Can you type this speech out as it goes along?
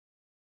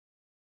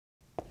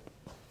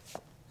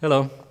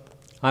Hello,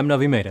 I'm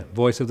Nuvi Mehta,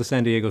 voice of the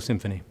San Diego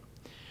Symphony.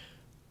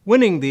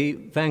 Winning the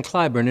Van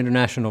Cliburn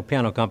International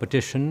Piano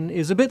Competition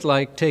is a bit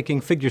like taking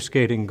figure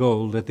skating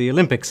gold at the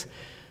Olympics.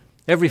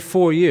 Every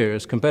 4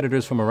 years,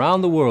 competitors from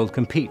around the world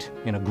compete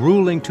in a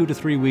grueling 2 to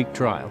 3 week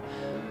trial.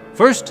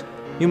 First,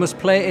 you must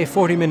play a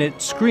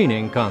 40-minute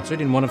screening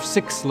concert in one of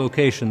 6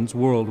 locations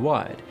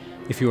worldwide.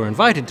 If you are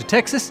invited to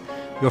Texas,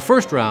 your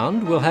first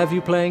round will have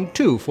you playing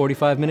 2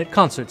 45-minute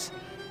concerts.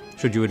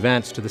 Should you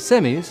advance to the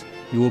semis,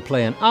 you will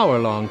play an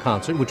hour-long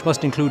concert which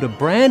must include a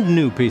brand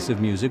new piece of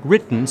music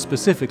written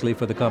specifically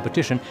for the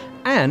competition,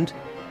 and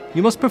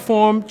you must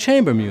perform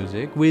chamber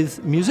music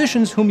with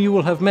musicians whom you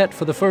will have met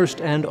for the first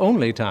and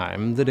only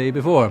time the day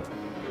before.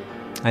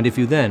 And if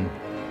you then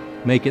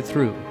make it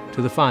through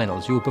to the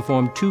finals, you will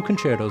perform 2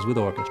 concertos with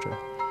orchestra.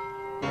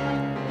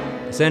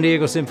 The San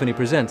Diego Symphony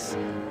presents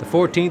the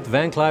 14th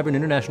Van Cliburn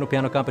International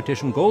Piano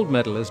Competition gold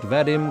medalist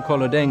Vadym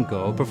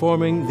Kholodenko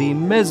performing the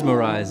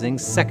mesmerizing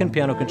Second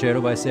Piano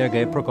Concerto by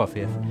Sergei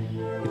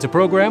Prokofiev. It's a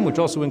program which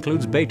also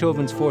includes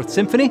Beethoven's 4th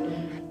Symphony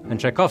and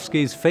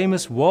Tchaikovsky's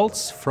famous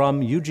Waltz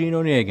from Eugene,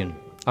 Onegin.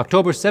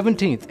 October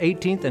 17th,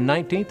 18th, and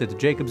 19th at the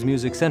Jacobs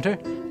Music Center.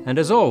 And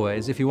as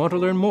always, if you want to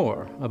learn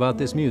more about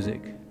this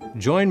music,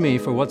 join me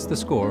for What's the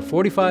Score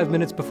 45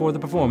 minutes before the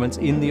performance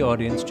in the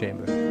audience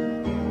chamber.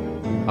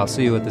 I'll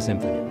see you at the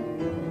Symphony.